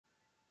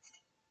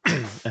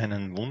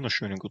Einen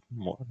wunderschönen guten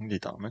Morgen, die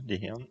Damen, die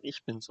Herren.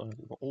 Ich bin's, euer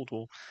lieber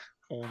Odo,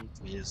 und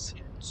wir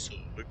sind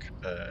zurück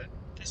bei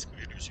Disco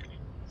Elysium.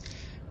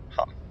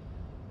 Ha,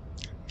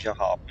 wir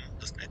haben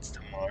das letzte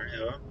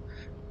Mal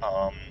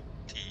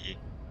die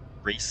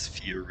Race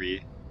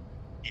Theory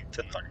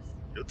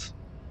internalisiert.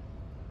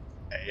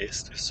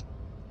 Heißt, wir sollten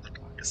in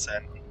der Lage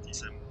sein, an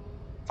diesem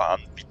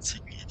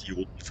wahnwitzigen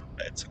Idioten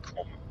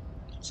vorbeizukommen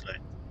und uns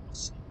leiten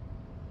zu lassen.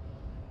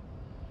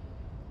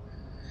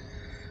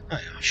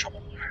 Naja, schauen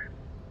wir mal.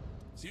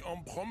 The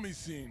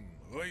unpromising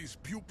race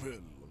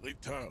pupil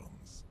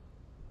returns.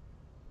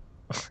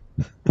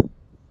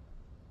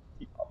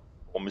 The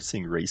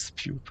promising race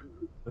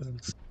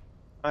pupils.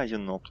 Are you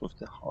not with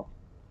the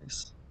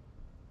Hafens?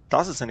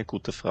 Das ist eine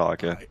gute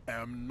Frage. I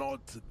am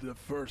not the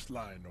first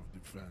line of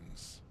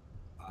defense.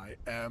 I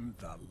am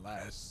the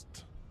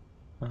last.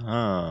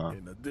 Ah,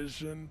 In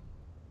addition,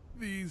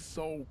 these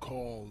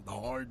so-called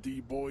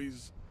hardy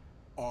boys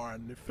are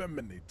an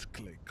effeminate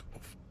clique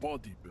of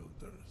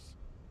bodybuilders.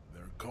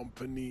 Their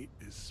company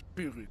is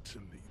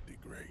spiritually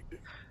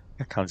degrading.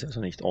 er kann sie also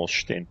nicht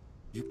ausstehen.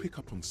 You pick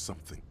up on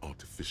something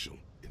artificial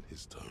in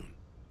his tone,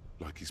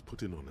 like he's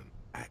putting on an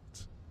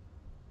act.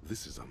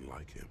 This is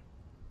unlike him.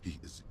 He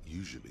is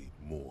usually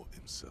more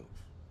himself.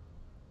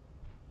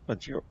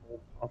 But you're all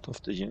part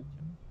of the union.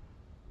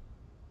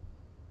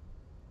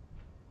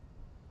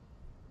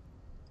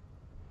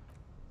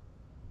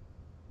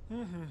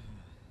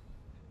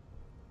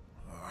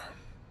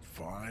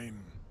 Fine.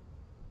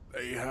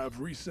 They have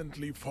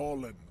recently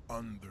fallen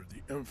under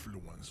the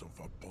influence of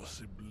a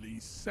possibly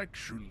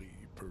sexually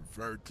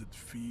perverted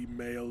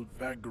female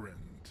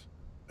vagrant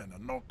and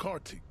a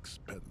narcotics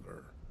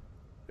peddler.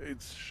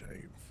 It's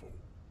shameful.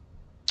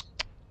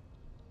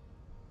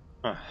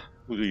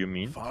 Who do you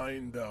mean?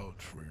 Find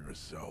out for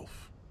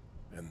yourself,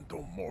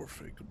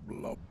 endomorphic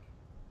blob.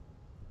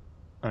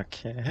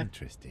 Okay,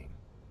 Interesting.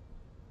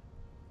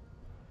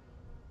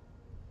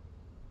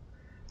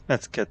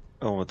 let's get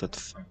over that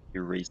funky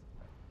race.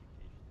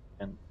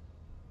 And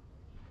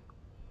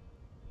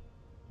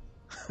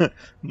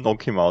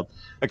knock him out.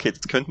 Okay,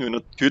 das könnten wir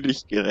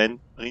natürlich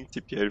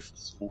prinzipiell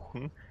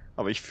versuchen,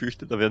 aber ich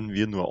fürchte, da werden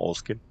wir nur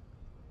ausgehen.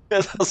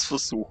 Wir das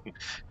versuchen.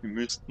 Wir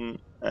müssten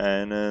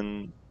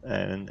einen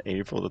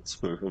 11 oder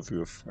 12er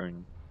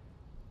würfeln.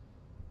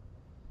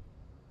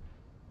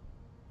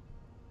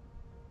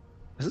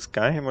 Das ist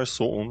gar nicht mal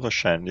so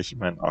unwahrscheinlich. Ich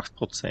meine,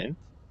 8%.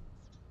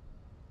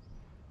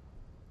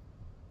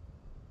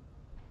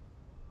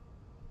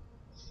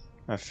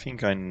 I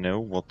think I know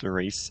what the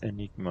race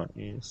enigma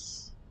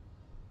is.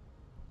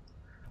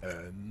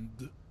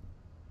 And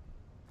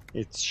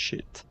It's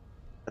shit.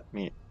 Let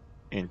me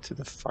into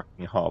the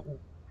fucking harbor.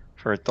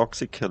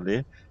 Paradoxically,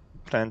 you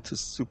plan to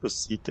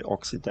supersede the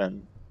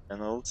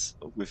Occidentals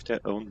with their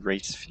own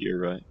race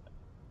theory.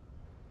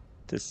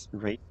 This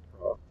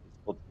racecraft is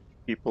what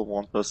people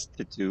want us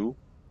to do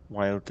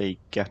while they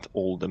get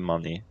all the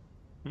money.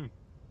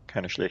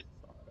 Keine schlechte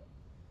Sache.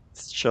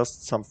 It's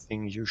just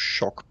something you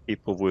shock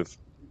people with,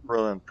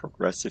 liberal and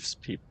progressives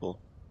people.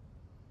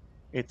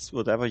 It's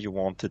whatever you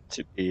want it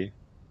to be.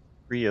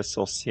 Free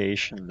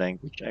association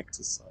language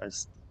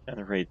exercise to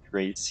generate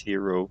race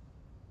hero.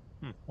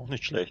 Auch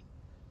nicht schlecht.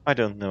 I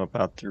don't know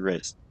about the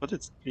rest, but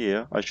it's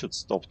clear I should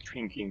stop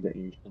drinking the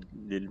ancient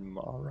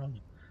Lilmaran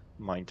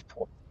mind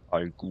pot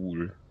Al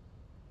Ghul.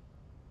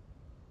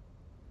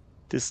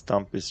 This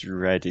dump is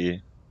ready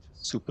to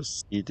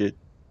supersede it.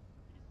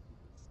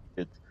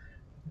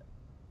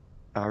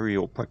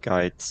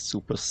 Areopagite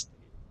superstate.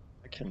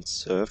 I can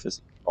serve as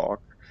a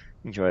clerk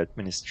in your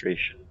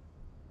administration.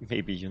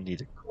 Maybe you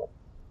need a call.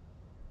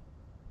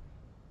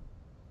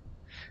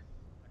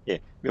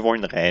 Okay, wir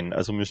wollen rein,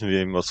 also müssen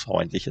wir ihm was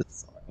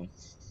Freundliches sagen.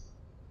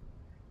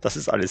 Das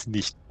ist alles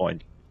nicht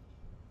freundlich.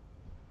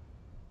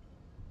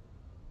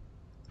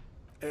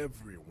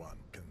 everyone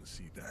can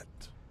see that.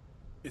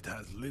 It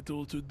has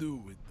little to do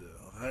with the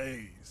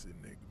race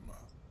enigma.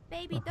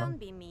 Baby, don't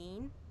be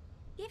mean.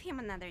 Give him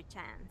another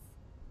chance.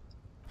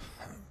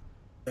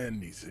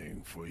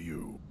 Anything for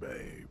you,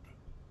 babe.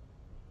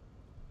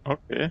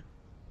 Okay.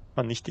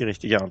 War nicht die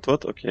richtige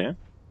Antwort, okay.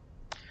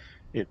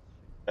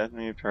 Let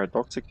me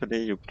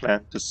paradoxically, you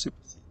plan to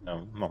supersede.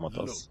 No, machen wir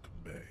das.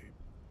 Look, babe.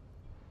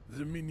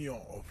 The minion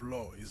of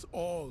law is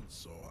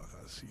also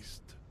a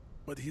racist,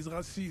 but his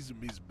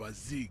racism is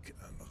basic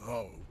and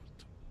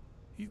rote.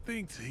 He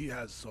thinks he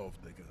has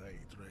solved the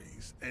great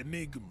race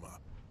enigma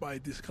by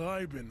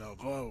describing a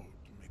rote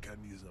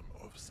mechanism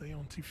of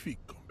scientific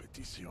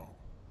competition.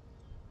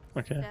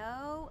 Okay.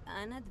 So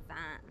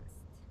unadvanced.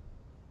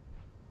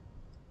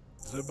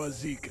 The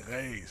basic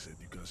race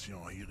education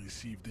he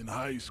received in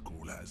high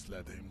school has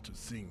led him to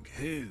think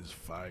his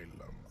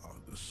phylum are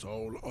the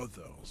sole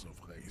authors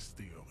of race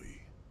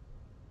theory.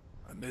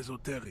 An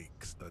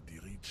esoteric study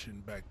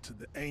reaching back to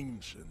the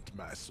ancient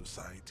mass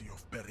society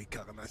of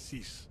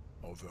Pericarnassus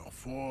over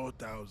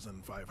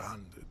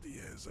 4,500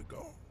 years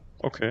ago.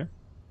 Okay.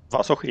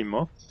 Was auch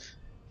immer.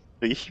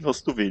 Sprich,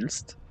 was du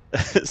willst.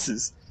 Es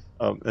ist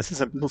ein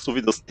bisschen so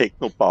wie das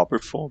Techno-Bubble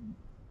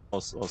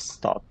aus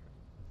Star Trek.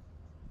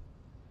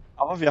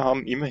 Aber wir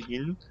haben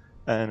immerhin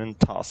einen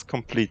Task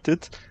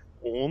completed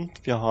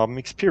und wir haben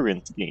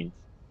Experience gained.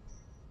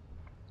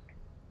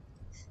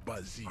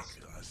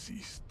 Basique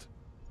raciste.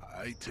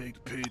 I take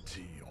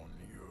pity on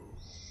you.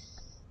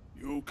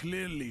 You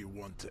clearly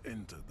want to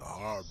enter the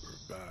harbor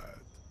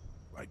bad.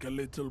 Like a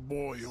little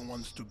boy who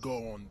wants to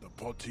go on the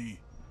potty.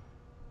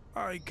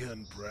 I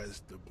can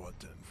press the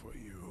button for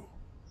you.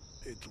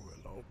 It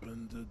will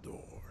open the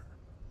door.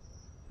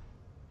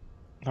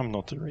 I'm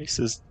not a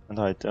racist and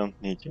I don't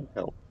need your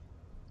help.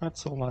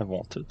 That's all I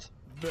wanted.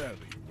 Very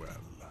well.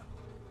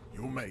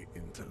 You may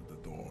enter the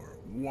door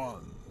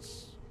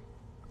once.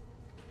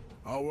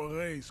 Our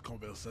race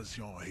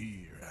conversation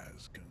here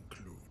has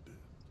concluded.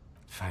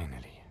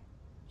 Finally.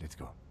 Let's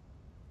go.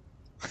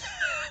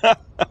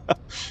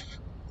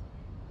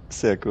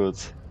 Sehr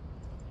gut.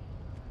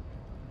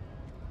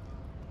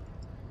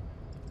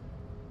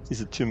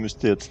 Diese Tür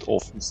müsste jetzt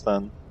offen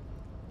sein.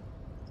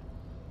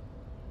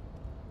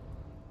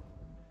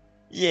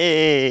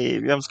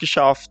 Yay, wir haben es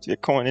geschafft. Wir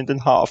kommen in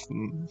den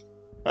Hafen.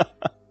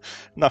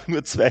 Nach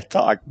nur 2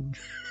 Tagen.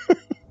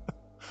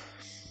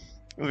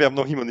 Und wir haben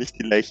noch immer nicht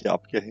die Leiche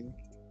abgehängt.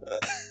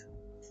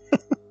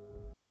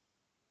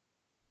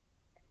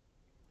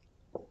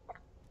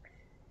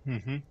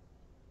 Mhm.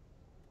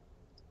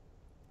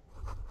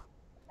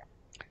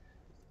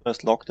 Door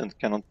is locked and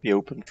cannot be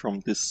opened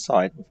from this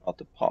side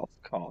without a pass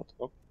card.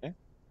 Okay.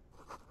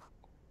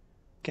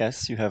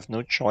 Guess you have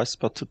no choice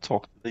but to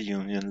talk to the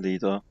union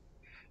leader.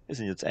 Wir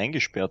sind jetzt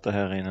eingesperrt da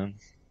herinnen.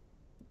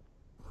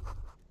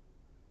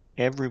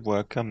 Every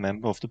worker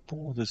member of the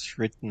board is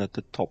written at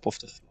the top of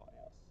the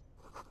flyer.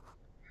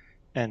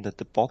 And at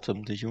the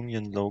bottom the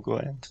union logo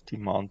and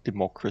demand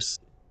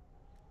democracy.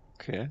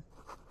 Okay.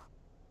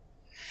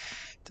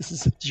 This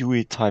is a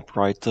Dewey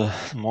typewriter.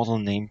 The model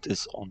named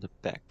is on the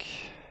back.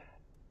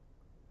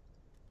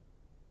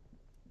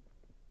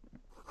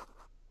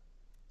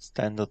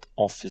 Standard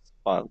office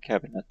file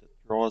cabinet. The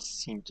drawers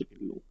seem to be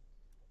locked.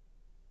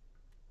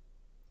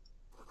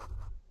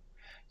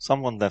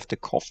 Someone left the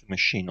coffee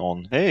machine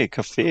on. Hey,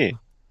 Kaffee!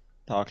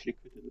 Dark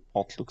liquid in the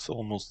pot looks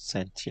almost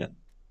sentient.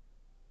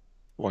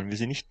 Wollen wir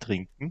sie nicht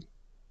trinken?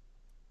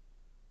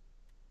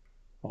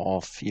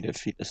 Oh, viele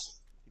kleine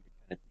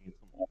Dinge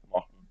zum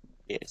Aufmachen.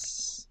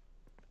 Yes.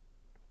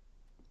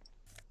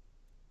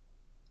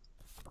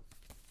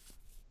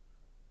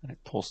 Eine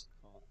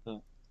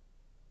Postkarte.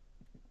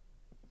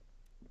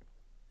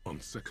 On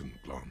second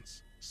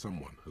glance,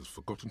 someone has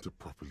forgotten to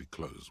properly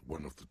close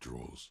one of the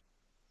drawers.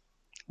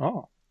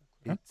 Ah.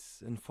 Okay.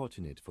 It's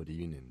unfortunate for the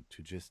union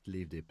to just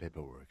leave their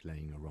paperwork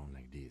lying around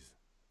like this.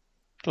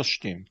 Das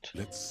stimmt.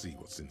 Let's see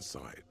what's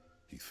inside,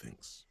 he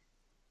thinks.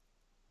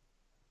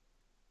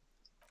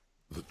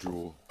 The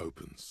drawer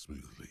opens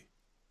smoothly.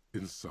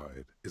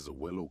 Inside is a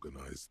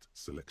well-organized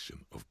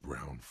selection of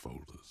brown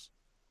folders.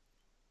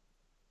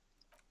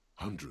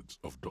 Hundreds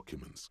of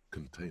documents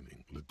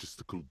containing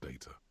logistical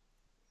data.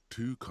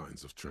 2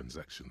 kinds of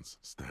transactions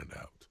stand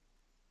out.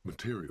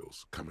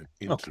 Materials coming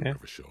into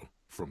Revachol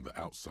from the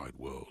outside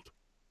world,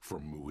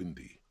 from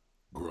Muindi,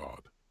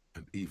 Grad,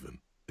 and even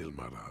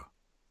Ilmara.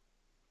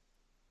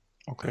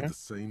 Okay. And the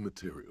same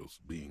materials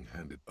being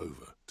handed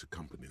over to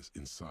companies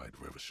inside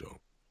Revachol,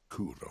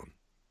 Kuron,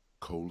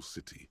 Coal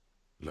City,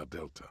 La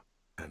Delta,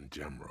 and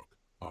Jamrock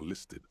are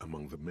listed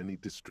among the many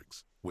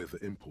districts where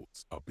the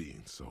imports are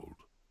being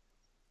sold.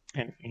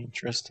 Anything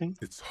interesting?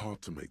 It's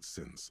hard to make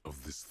sense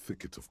of this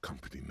thicket of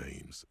company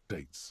names,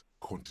 dates,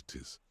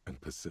 quantities, and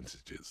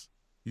percentages.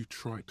 You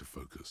try to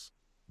focus,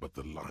 but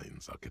the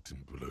lines are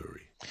getting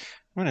blurry.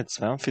 Eine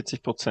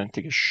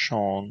 42%ige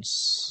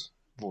Chance.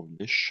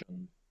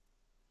 Volition.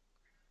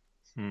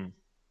 Schauen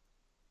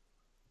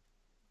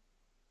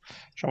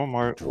wir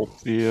mal,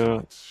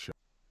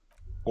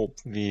 ob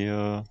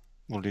wir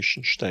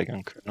Volition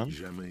steigern können.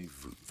 Jamais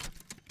vu.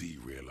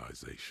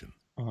 Derealization.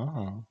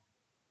 Ah.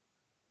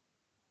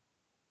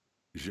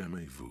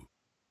 Jamais vu.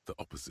 The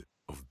opposite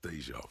of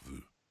déjà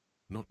vu.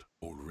 Not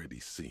already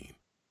seen,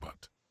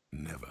 but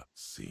never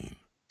seen.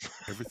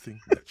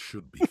 Everything that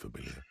should be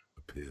familiar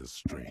appears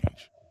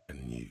strange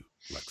and new,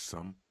 like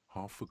some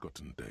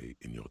half-forgotten day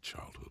in your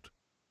childhood.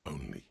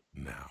 Only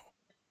now.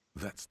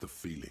 That's the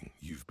feeling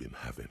you've been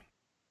having.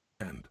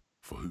 And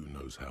for who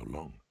knows how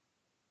long.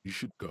 You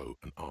should go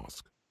and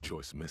ask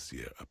Joyce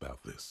Messier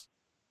about this.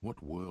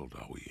 What world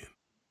are we in?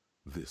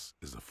 This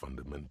is a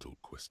fundamental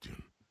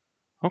question.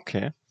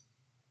 Okay.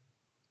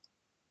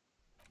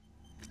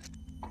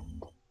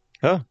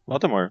 Ja,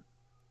 warte mal.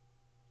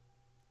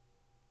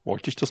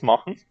 Wollte ich das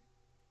machen?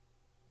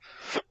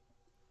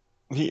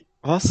 Wie?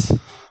 Was?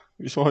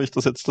 Wieso habe ich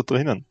das jetzt da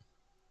drinnen?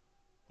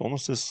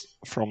 Bonuses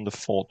from the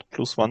fort.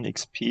 +1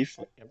 XP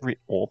for every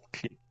orb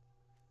click.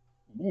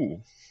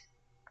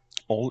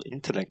 All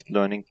intellect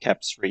learning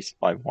caps raised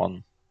by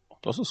 1. Oh,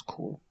 das ist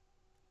cool.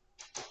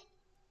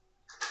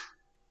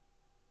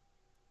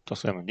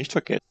 Das werden wir nicht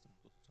vergessen.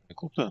 Das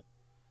ist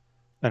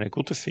eine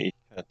gute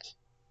Fähigkeit.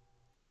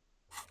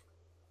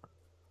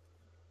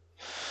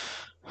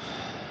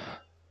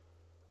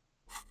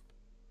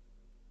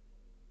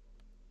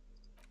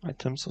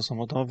 Items, was haben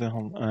wir da? Wir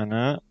haben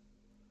eine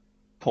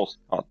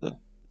Postkarte.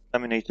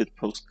 Laminated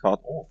postcard.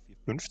 Oh,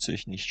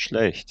 450, nicht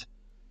schlecht.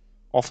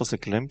 Offers a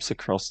glimpse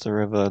across the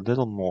river a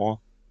little more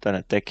than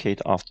a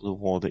decade after the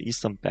war. The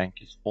eastern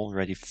bank is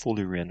already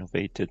fully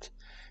renovated.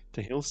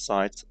 The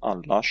hillsides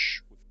are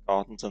lush with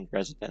gardens and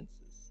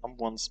residences.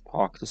 Someone's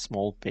parked a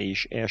small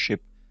beige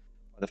airship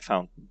by the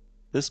fountain.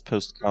 This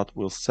postcard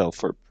will sell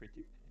for a pretty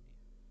penny.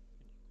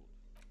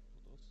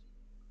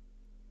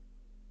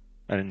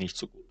 Eine nicht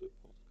so gute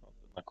Postkarte.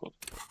 Na gut,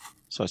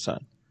 soll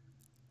sein.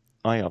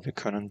 Ah ja, wir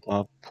können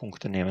da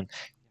Punkte nehmen.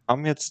 Wir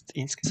haben jetzt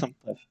insgesamt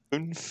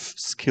 5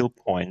 Skill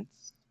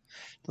Points.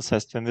 Das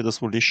heißt, wenn wir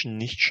das Volition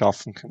nicht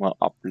schaffen, können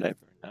wir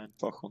upleveln.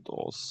 Einfach und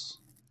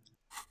aus.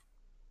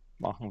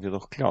 Machen wir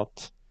doch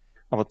glatt.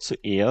 Aber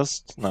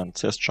zuerst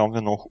schauen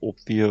wir noch, ob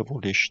wir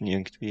Volition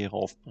irgendwie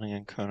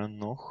raufbringen können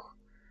noch.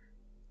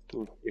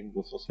 Durch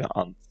irgendwas, was wir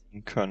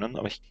anziehen können.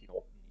 Aber ich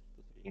glaube nicht,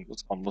 dass wir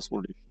irgendwas haben, was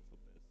Volition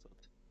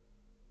verbessert.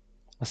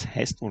 Was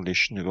heißt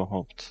Volition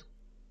überhaupt?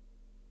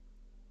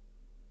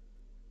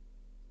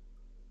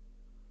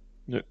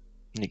 Nö,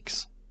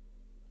 nix.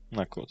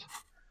 Na gut.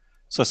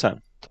 Soll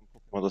sein. Dann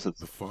gucken wir das jetzt.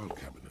 The file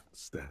cabinet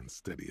stands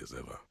steady as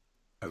ever,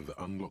 and the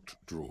unlocked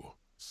drawer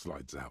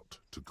slides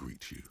out to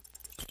greet you.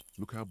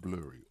 Look how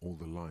blurry all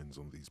the lines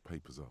on these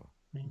papers are.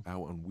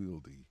 How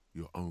unwieldy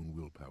your own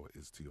willpower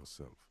is to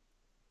yourself.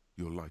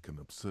 You're like an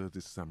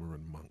absurdist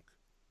Samaran monk,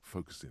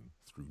 focusing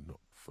through not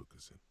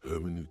focusing.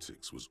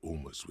 Hermeneutics was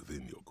almost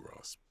within your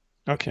grasp.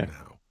 Okay.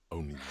 Now,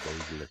 only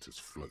vague letters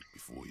float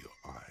before your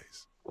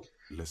eyes.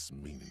 Less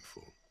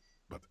meaningful,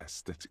 but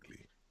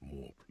aesthetically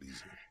more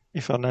pleasing.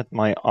 If I let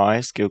my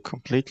eyes go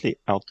completely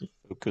out of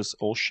focus,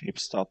 all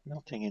shapes start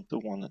melting into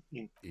one.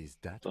 Is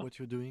that what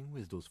you're doing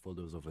with those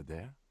photos over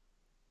there?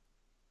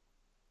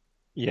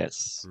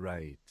 Yes.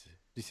 Right.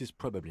 This is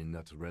probably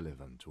not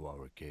relevant to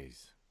our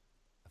case.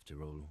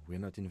 After all, we're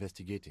not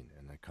investigating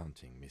an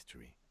accounting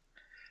mystery.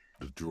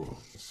 The drawer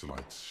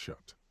slides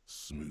shut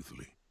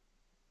smoothly.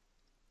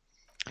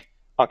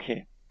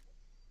 Okay.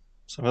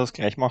 Sollen wir das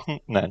gleich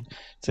machen? Nein.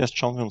 Zuerst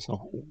schauen wir uns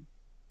noch um.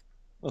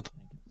 Da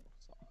drin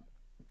gibt's noch Sachen.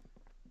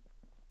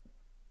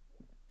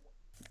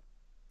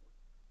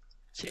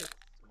 Tja,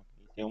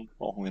 Magnesium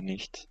brauchen wir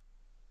nicht.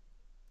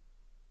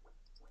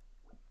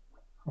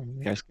 Haben wir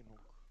mehr als genug.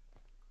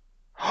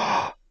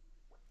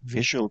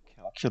 Visual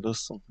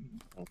Calculus und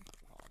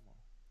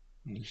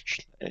nicht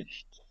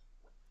schlecht.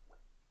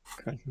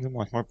 Könnten wir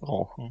manchmal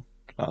brauchen.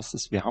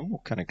 Glasses. Wir haben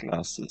noch keine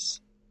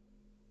Glasses.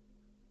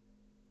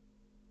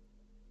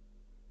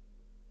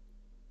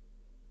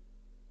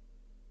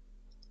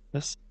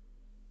 Was?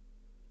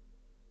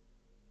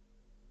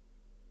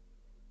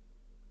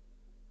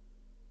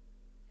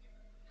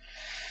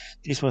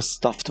 These were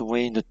stuffed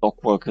away in the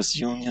Dockworkers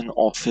Union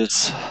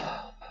office.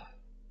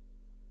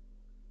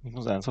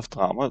 Minus 1 auf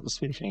Drama,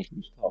 das will ich eigentlich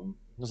nicht haben.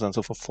 Minus 1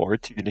 auf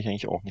Authority will ich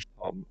eigentlich auch nicht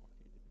haben.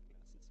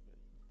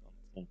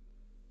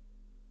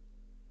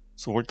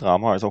 Sowohl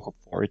Drama als auch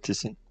Authority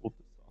sind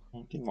gute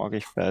Sachen, die mag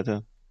ich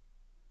beide.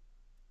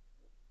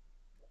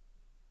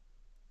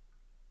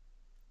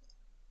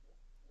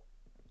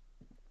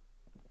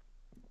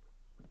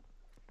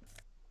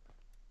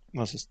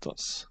 Was ist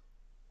das?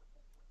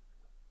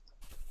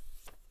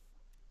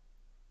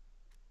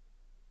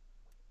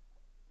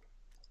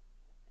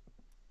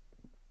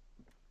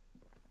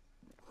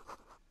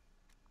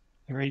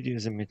 The radio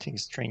is emitting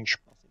strange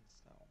buzzing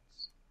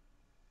sounds.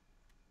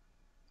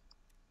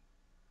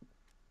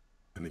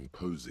 An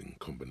imposing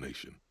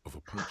combination of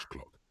a punch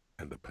clock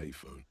and a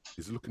payphone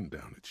is looking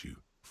down at you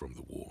from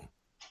the wall.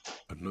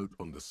 A note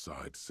on the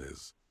side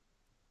says,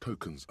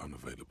 "Tokens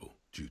unavailable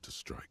due to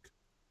strike.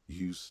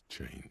 Use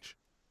change."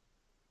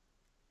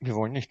 Wir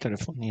wollen nicht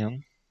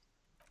telefonieren.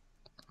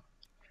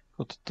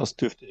 Gut, das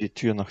dürfte die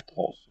Tür nach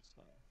draußen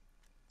sein.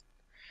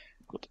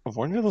 Gut,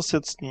 wollen wir das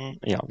jetzt?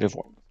 Ja, wir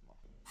wollen das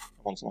machen.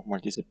 Schauen wir uns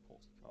nochmal diese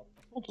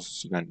Postkarten. Oh, das ist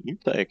sogar ein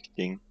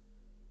Interacting.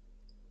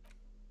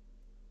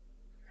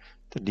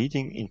 The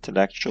leading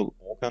intellectual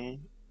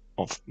organ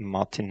of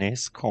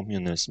Martinez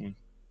communism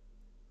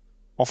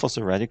offers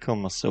a radical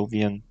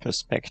Masovian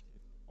perspective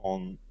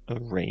on a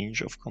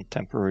range of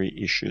contemporary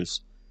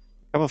issues.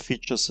 The cover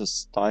features a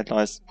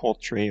stylized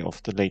portrait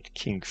of the late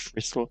King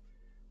Frizzle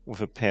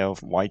with a pair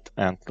of white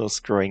antlers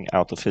growing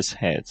out of his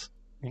head.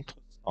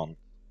 Interessant.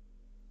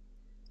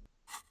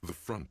 The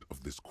front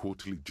of this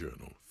quarterly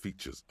journal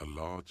features a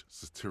large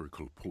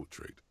satirical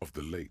portrait of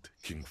the late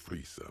King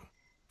Frizzle.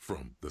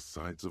 From the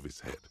sides of his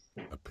head,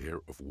 a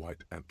pair of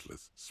white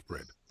antlers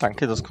spread.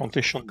 Danke, das konnte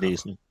ich schon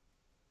lesen.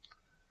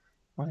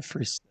 My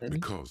Frizzle.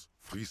 Because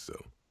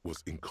Frizzle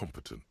was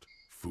incompetent,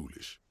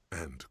 foolish,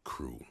 and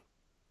cruel.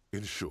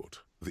 In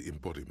short, the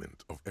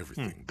embodiment of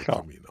everything the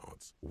klar.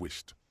 communards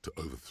wished to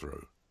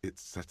overthrow.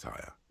 It's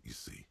satire, you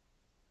see.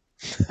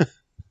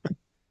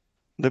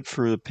 Flip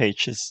through the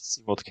pages,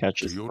 see what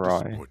catches To your your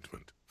eye.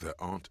 disappointment, there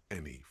aren't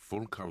any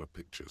full-color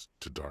pictures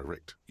to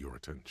direct your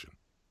attention.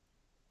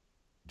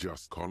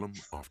 Just column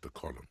after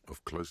column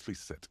of closely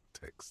set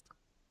text,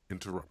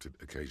 interrupted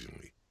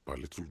occasionally by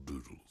little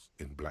doodles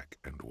in black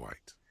and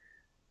white.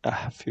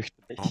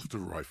 Fürchterlich. After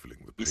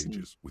rifling the Isn't-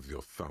 pages with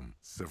your thumb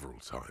several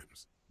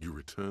times, you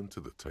return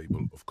to the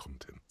table of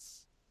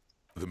contents.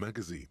 The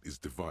magazine is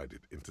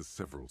divided into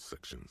several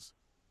sections.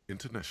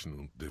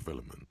 International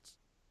development,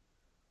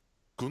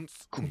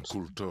 Kunst und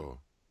Kultur,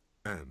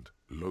 and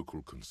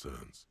local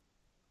concerns.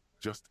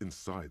 Just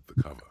inside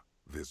the cover,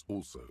 there's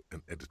also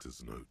an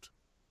editor's note.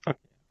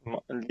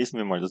 Lesen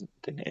wir mal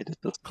den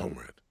Editor's Note.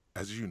 Comrade,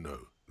 as you know,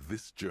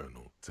 this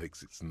journal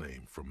takes its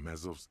name from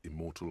Mazov's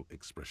immortal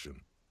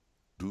expression,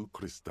 du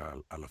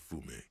cristal à la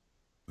fumée.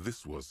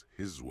 This was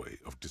his way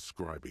of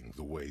describing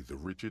the way the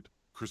rigid,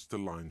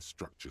 crystalline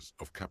structures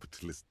of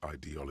capitalist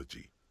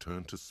ideology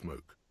turned to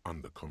smoke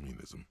under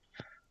communism.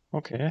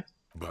 Okay.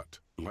 But,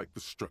 like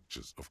the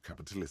structures of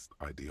capitalist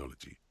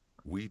ideology,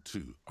 we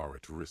too are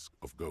at risk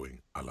of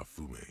going à la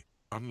fumée,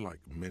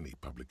 unlike many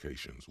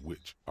publications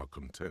which are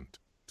content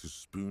to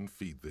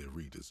spoon-feed their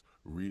readers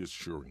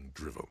reassuring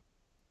drivel.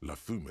 La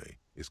Fumée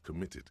is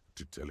committed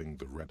to telling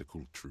the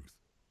radical truth,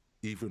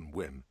 even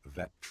when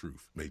that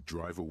truth may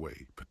drive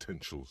away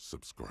potential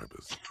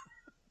subscribers.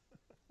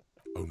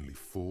 Only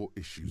 4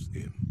 issues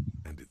in,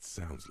 and it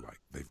sounds like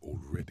they've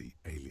already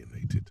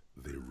alienated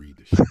their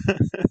readership.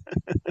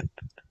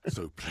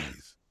 So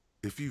please,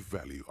 if you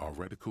value our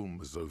radical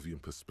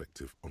Mazovian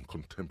perspective on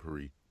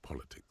contemporary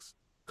politics,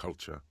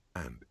 culture,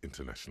 and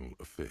international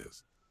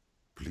affairs,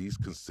 please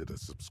consider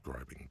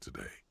subscribing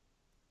today.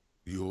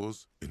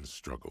 Yours in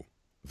struggle,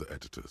 the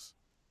editors.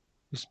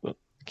 Whisper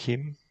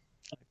Kim.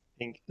 I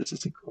think this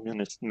is a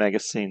communist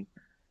magazine.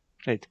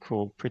 Great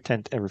cool.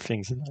 Pretend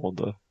everything's in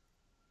order.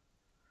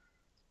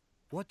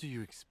 What do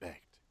you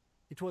expect?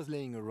 It was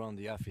laying around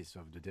the office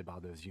of the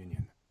Debarders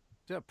Union.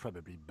 They're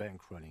probably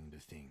bankrolling the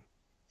thing.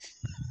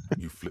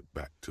 You flip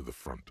back to the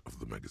front of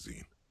the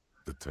magazine.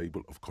 The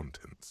table of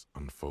contents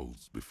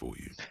unfolds before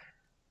you.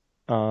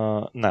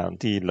 Nein,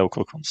 die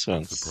Local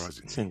Concerns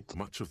Unsurprisingly, sind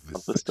much of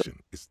this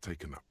section is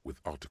taken up with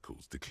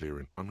articles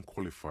declaring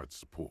unqualified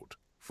support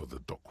for the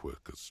dock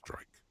workers'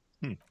 strike.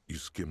 You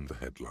skim the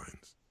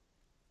headlines.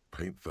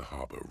 Paint the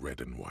harbour red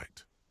and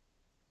white.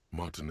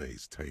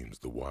 Martinez tames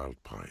the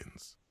wild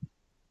pines.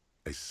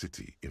 A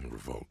city in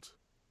revolt.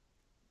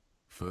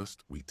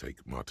 First we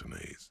take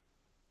Martinez,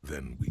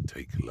 then we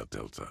take La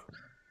Delta.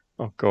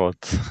 Oh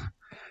Gott,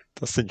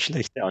 das sind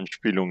schlechte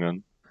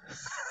Anspielungen.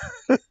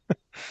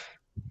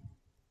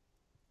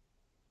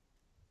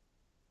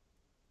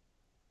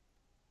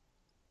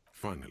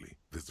 Finally,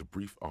 there's a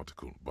brief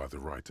article by the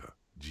writer,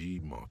 G.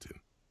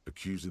 Martin,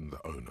 accusing the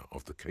owner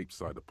of the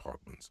Capeside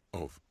Apartments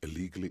of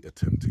illegally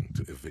attempting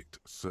to evict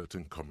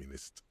certain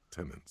communist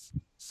tenants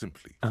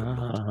simply for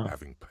not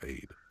having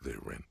paid their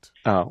rent.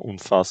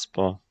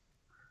 Unfassbar.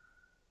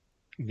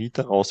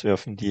 Mieter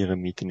rauswerfen, die ihre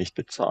Miete nicht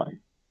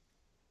bezahlen.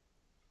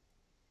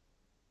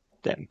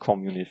 Damn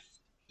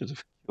communists should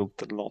have killed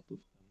a lot of them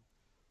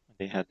when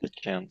they had the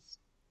chance.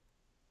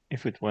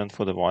 If it weren't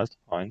for the wild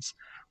pines,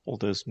 all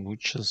those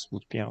moochers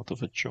would be out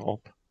of a job.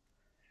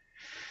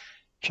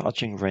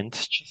 Charging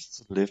rent just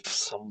to live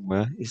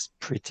somewhere is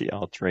pretty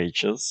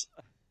outrageous.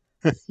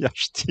 Ja,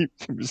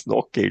 stimmt, wir müssen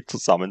auch Geld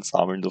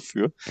zusammensammeln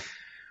dafür.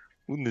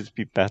 Wouldn't it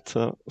be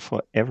better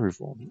for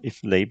everyone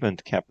if labor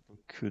and capital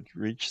could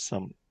reach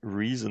some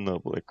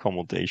reasonable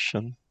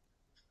accommodation?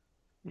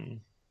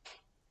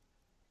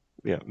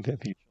 Wer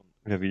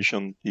will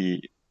schon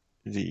die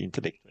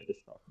intellektuelle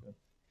Sache?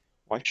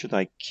 Why should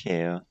I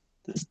care?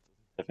 This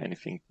doesn't have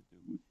anything to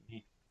do with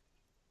me.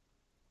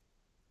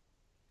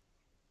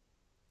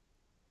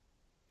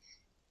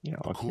 Yeah,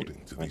 okay.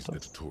 According to these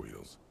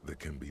editorials, there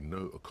can be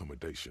no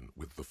accommodation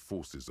with the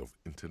forces of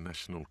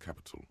international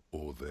capital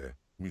or their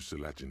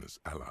mucilaginous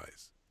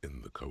allies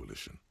in the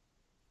coalition.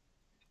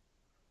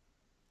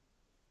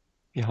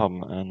 Wir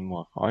haben eine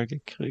Moral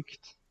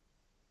gekriegt.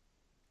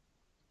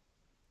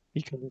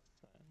 Wie kann das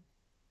sein?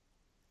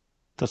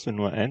 Dass wir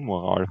nur ein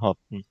Moral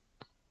hatten.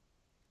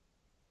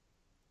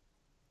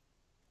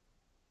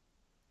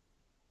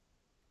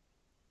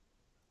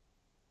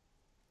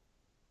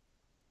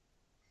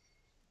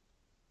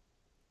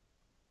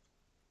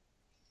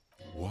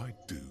 Why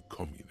do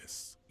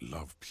communists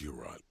love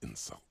puerile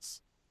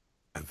insults?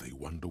 And they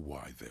wonder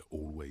why they're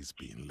always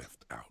being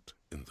left out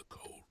in the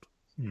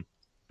cold.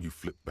 You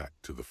flip back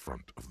to the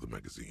front of the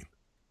magazine.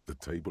 The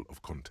table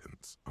of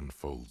contents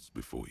unfolds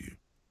before you.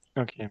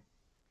 Okay.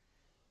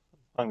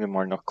 Fangen wir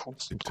mal nach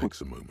Kunst It und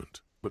takes a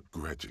moment, but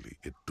gradually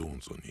it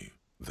dawns on you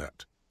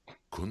that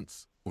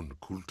Kunst und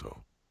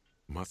Kultur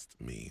must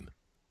mean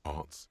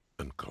arts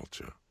and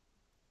culture.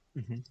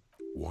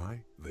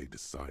 Why they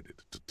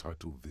decided to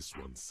title this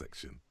one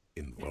section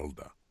in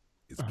Volda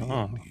is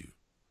beyond you.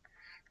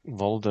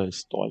 Volda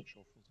ist Deutsch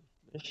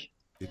offensichtlich.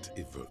 It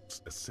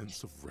evokes a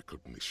sense of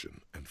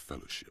recognition and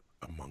fellowship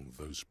among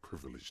those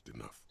privileged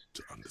enough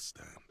to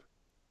understand.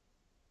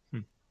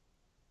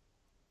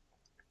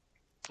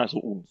 Also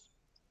uns.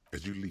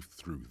 As you leaf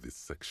through this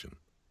section,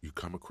 you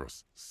come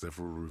across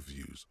several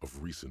reviews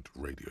of recent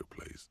radio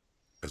plays,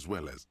 as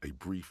well as a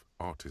brief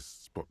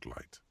artist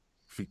spotlight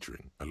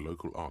featuring a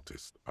local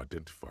artist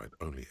identified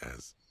only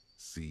as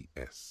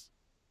CS.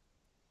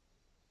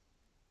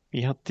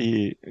 Wie hat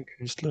die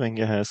Künstlerin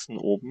geheißen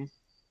oben?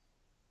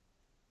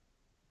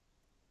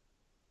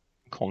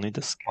 Connie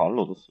the Skull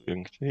oder so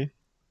irgendwie?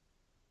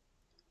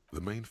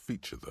 The main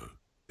feature, though,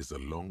 is a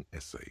long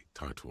essay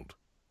titled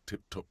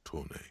Tip Top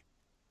Tourney,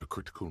 a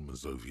critical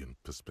Mazovian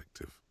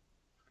perspective.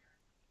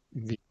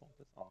 Wie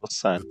konnte es anders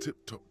sein? The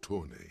Tip Top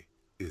Tourney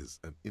is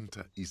an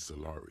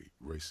inter-Isolari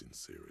racing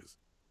series,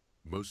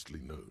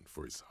 mostly known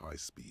for its high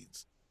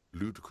speeds,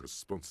 ludicrous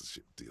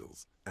sponsorship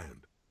deals,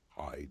 and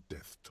high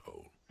death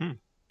toll.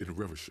 In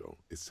Revachol,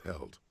 it's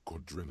held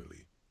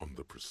quadrennially on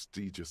the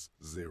prestigious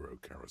Zero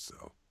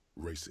Carousel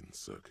racing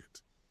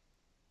circuit.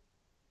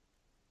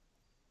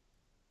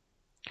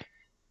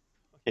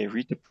 Okay,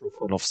 read the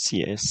profile of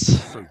CS. The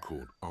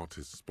so-called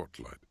artist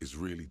spotlight is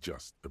really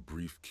just a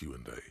brief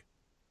Q&A,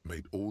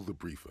 made all the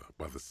briefer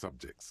by the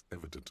subject's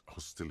evident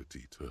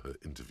hostility to her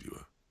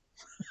interviewer.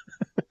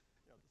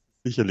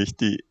 Sicherlich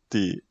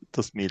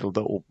das Mädel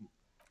da oben.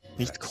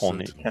 Nicht That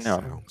Connie, certainly keine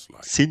Ahnung. sounds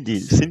like Cindy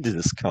a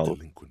the Skull.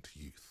 delinquent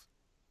youth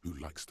who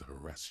likes to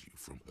harass you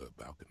from her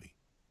balcony.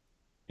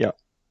 Ja,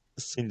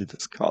 Cindy the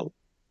Skull.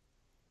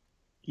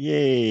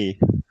 Yay!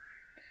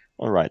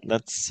 Alright,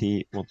 let's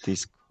see what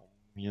these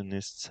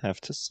communists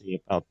have to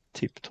say about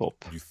Tip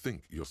Top. You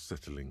think you're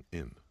settling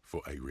in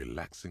for a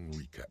relaxing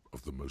recap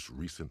of the most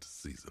recent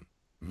season,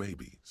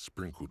 maybe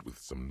sprinkled with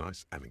some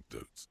nice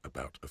anecdotes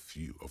about a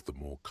few of the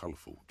more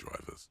colourful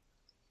drivers.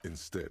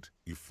 Instead,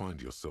 you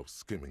find yourself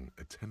skimming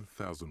a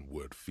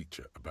 10,000-word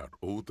feature about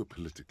all the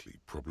politically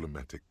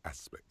problematic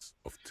aspects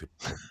of Tip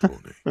Top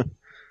Tourney.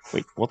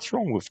 Wait, what's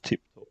wrong with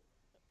Tip Top?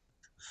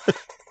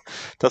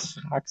 Das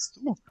fragst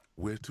du.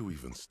 Where to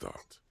even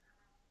start?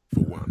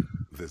 For one,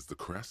 there's the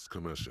crass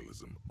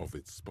commercialism of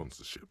its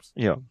sponsorships.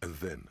 Yeah. And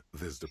then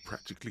there's the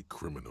practically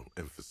criminal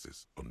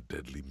emphasis on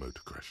deadly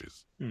motor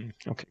crashes.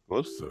 Okay,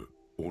 good. So,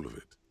 all of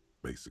it,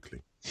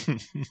 basically.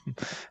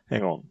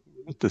 Hang on,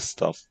 with this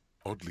stuff.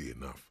 Oddly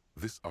enough,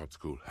 this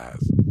article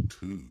has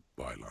 2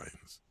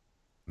 bylines.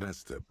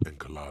 Nachdem and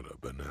Colada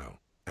Bernal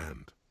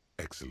and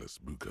Exilus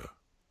Buka.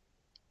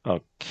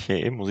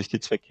 Okay, muss ich die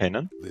zwei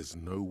kennen? There's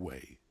no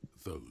way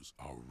those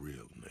are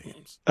real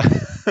names.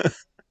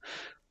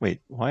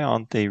 Wait, why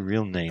aren't they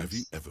real names? Have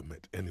you ever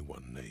met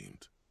anyone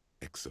named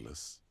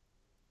Exilus?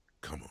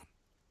 Come on,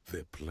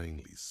 they're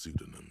plainly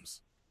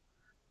pseudonyms.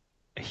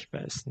 Ich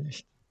weiß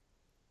nicht.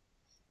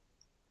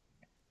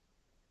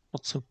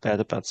 What's so bad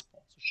about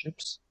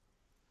sponsorships?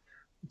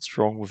 What's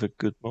wrong with a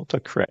good motor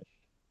crash?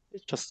 They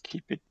just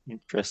keep it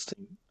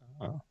interesting.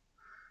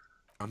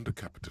 Under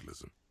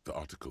capitalism, the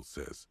article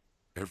says,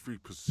 every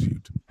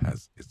pursuit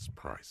has its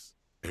price.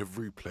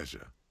 Every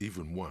pleasure,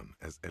 even one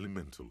as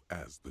elemental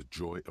as the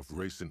joy of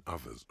racing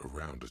others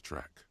around a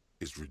track,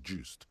 is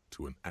reduced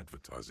to an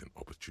advertising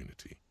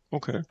opportunity.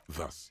 Okay.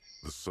 Thus,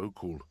 the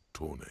so-called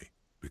tourney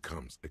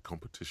becomes a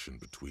competition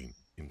between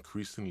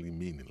increasingly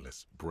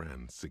meaningless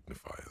brand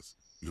signifiers.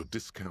 Your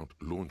discount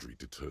laundry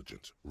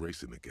detergent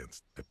racing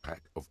against a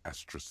pack of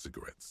Astra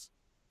cigarettes,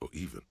 or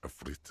even a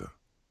fritter.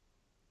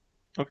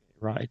 Okay,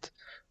 right.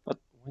 But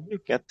when you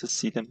get to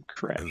see them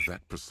crash... And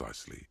that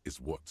precisely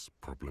is what's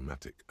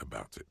problematic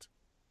about it.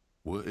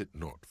 Were it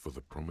not for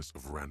the promise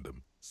of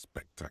random,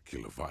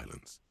 spectacular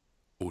violence,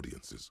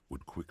 audiences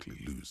would quickly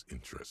lose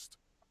interest.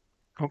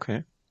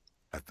 Okay.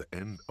 At the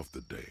end of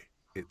the day,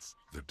 it's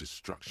the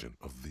destruction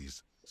of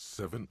these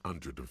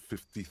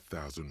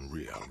 750,000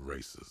 real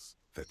races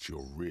that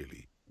you're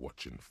really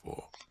watching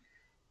for.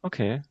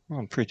 Okay,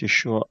 I'm pretty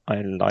sure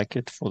I like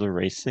it for the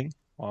racing.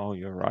 Wow,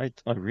 you're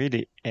right. I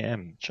really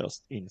am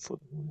just in for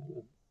the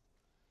movie.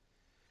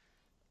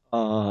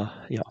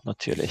 Ja,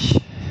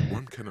 natürlich.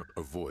 One cannot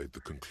avoid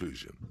the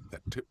conclusion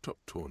that Tip Top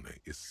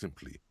Tourney is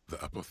simply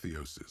the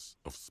apotheosis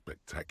of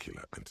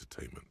spectacular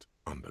entertainment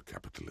under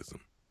capitalism.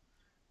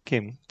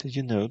 Kim, did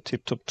you know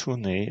Tip Top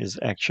Tourney is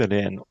actually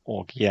an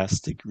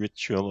orgiastic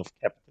ritual of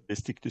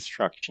capitalistic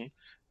destruction?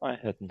 I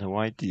had no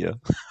idea.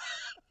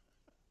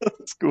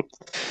 That's good.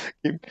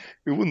 Kim,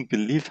 you wouldn't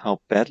believe how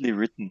badly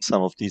written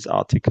some of these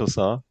articles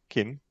are.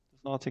 Kim,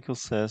 this article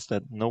says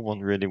that no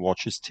one really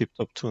watches Tip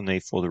Top Tourney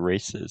for the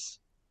races.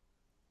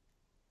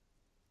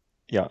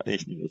 Ja,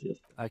 ich nehme das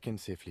jetzt. I can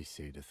safely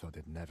say the thought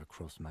had never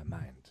crossed my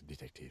mind,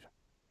 Detective.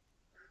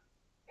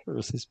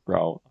 Curse his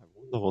brow. I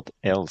wonder what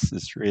else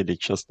is really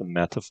just a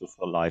metaphor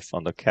for life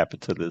under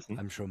capitalism.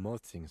 I'm sure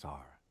most things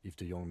are, if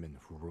the young men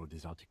who wrote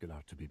this article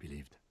are to be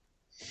believed.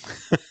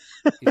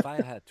 If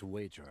I had to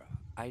wager,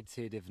 I'd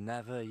say they've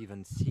never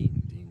even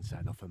seen the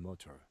inside of a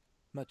motor,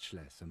 much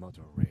less a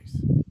motor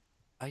race.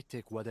 I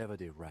take whatever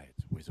they write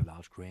with a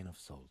large grain of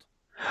salt.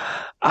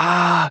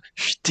 Ah,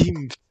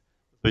 stimmt.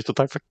 Das habe ich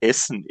total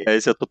vergessen. Er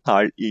ist ja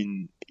total er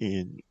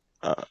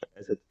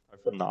ist ja total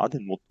vernarrt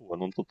in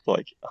Motoren und so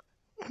Zeug.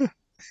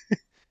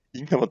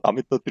 Ihn kann man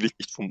damit natürlich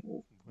nicht vom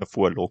Ofen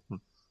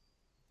hervorlocken.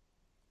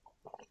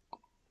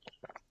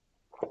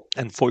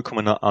 Ein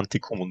vollkommener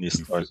Antikommunist.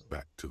 You flip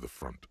back to the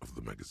front of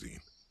the magazine.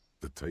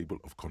 The table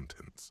of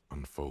contents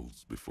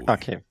unfolds before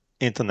Okay, you.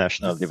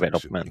 international This section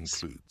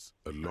developments. includes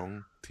a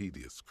long,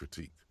 tedious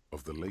critique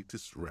of the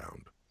latest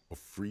round of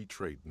free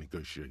trade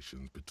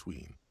negotiations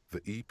between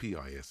the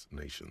EPIS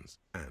nations,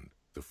 and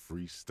the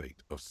Free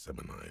State of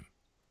Semenine.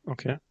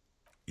 Okay.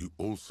 You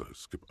also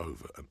skip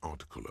over an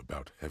article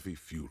about heavy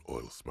fuel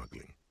oil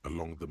smuggling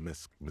along the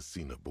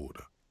Messina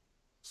border,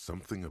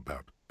 something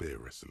about bear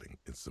wrestling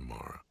in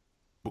Samara,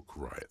 book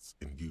riots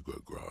in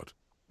Yugograd.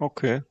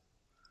 Okay.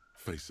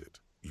 Face it,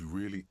 you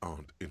really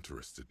aren't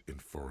interested in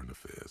foreign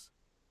affairs.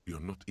 You're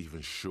not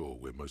even sure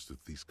where most of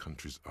these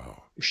countries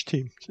are.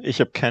 Stimmt. Ich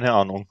habe keine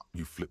Ahnung.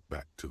 You flip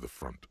back to the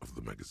front of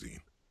the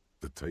magazine.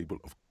 The table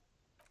of...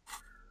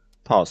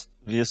 Passt.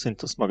 Wir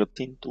sind das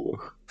Magazin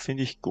durch.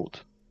 Finde ich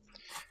gut.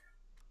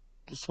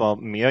 Das war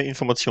mehr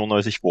Information,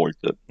 als ich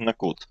wollte. Na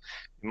gut.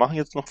 Wir machen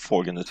jetzt noch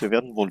Folgendes. Wir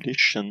werden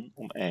Volition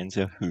um 1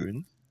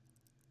 erhöhen.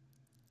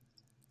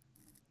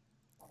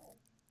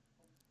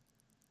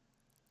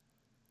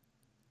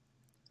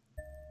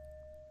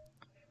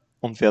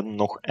 Und werden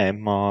noch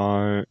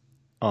einmal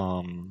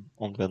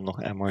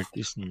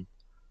diesen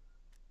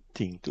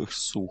Ding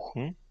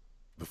durchsuchen.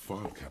 The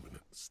file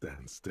cabinet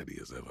stands steady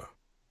as ever,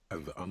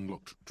 and the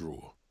unlocked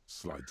drawer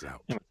slides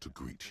out Ja. to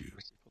greet you.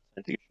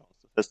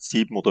 Das heißt,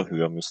 7 oder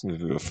höher müssen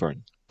wir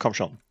würfeln. Komm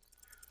schon.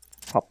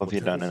 Papa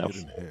will einen Whatever's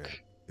hidden Erfolg.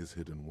 here is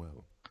hidden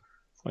well.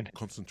 Freunde.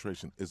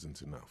 Concentration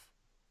isn't enough.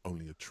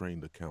 Only a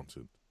trained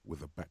accountant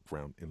with a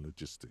background in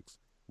logistics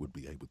would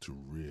be able to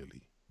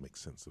really make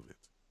sense of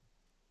it.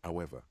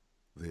 However,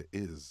 there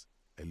is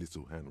a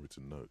little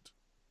handwritten note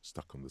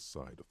stuck on the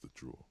side of the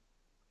drawer.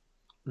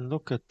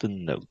 Look at the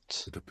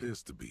note. It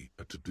appears to be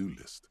a to-do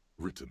list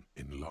written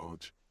in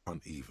large,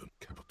 uneven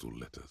capital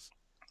letters.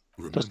 Das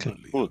Remember,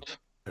 klingt Leo, gut.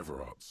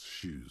 Everard's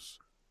shoes,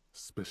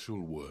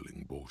 special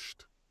whirling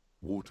borscht,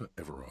 water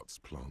Everard's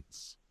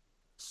plants,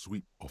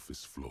 sweep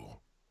office floor,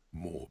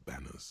 more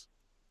banners.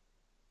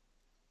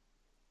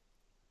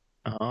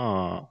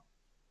 Ah.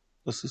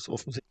 Das ist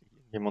offensichtlich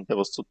jemand, der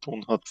was zu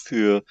tun hat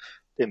für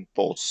den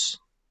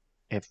Boss.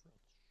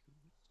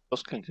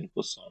 Das klingt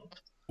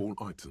interessant. All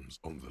items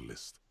on the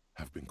list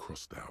have been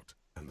crossed out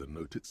and the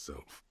note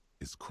itself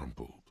is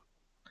crumpled.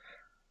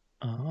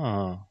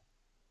 Ah.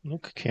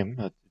 Look, Kim,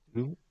 a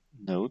new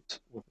note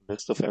with a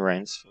list of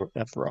errands for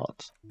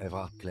Everard.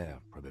 Everard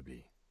Clare,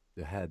 probably.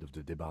 The head of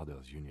the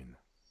Debarders Union.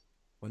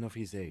 One of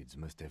his aides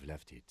must have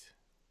left it.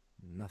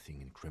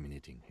 Nothing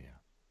incriminating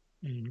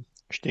here.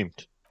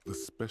 Stimmt. The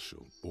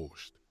special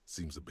borscht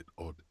seems a bit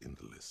odd in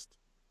the list.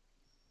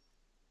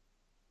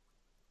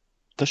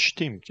 Das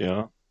stimmt,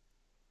 ja.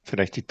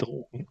 Vielleicht die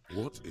Drogen.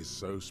 What is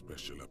so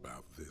special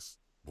about this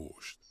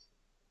borscht?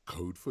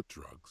 Code for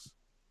drugs?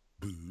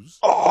 Booze?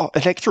 Oh,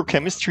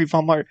 Electrochemistry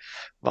war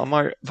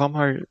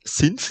mal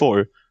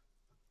sinnvoll.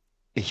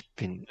 Ich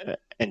bin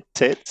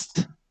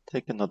entsetzt.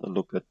 Take another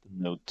look at the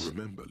note.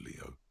 Remember,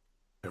 Leo,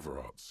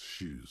 Everard's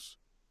shoes.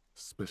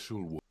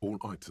 All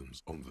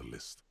items on the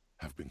list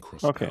have been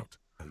crossed Okay. out,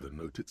 and the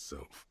note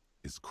itself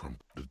is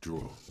crumpled. The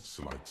drawer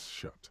slides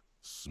shut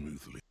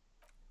smoothly.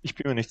 Ich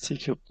bin mir nicht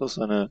sicher, ob das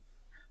eine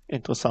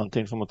interessante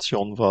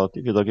Information war,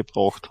 die wir da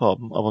gebraucht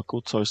haben, aber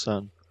gut soll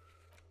sein.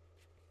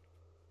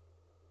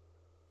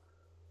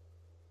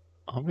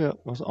 Haben wir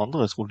was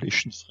anderes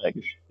Volition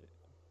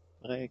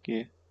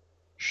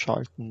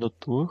freigeschalten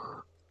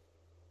dadurch?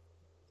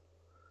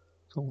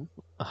 So.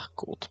 Ach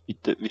Gott,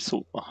 bitte,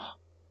 wieso? Ach,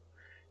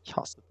 ich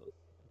hasse das.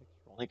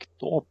 Electronic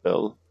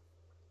Doorbell.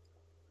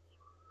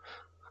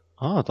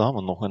 Ah, da haben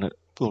wir noch eine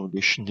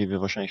Volition, die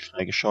wir wahrscheinlich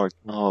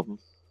freigeschalten haben.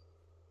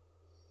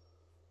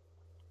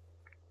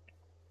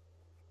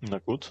 Na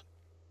gut.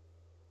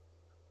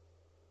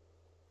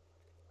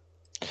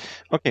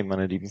 Okay,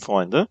 meine lieben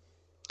Freunde,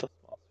 das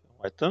war's für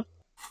heute.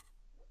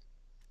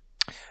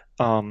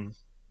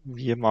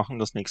 Wir machen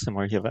das nächste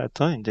Mal hier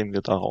weiter, indem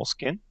wir da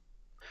rausgehen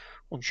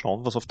und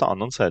schauen, was auf der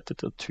anderen Seite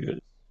der Tür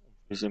ist.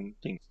 Wie es im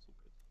Ding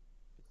zugeht.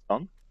 Bis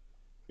dann.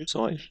 Tschüss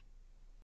euch.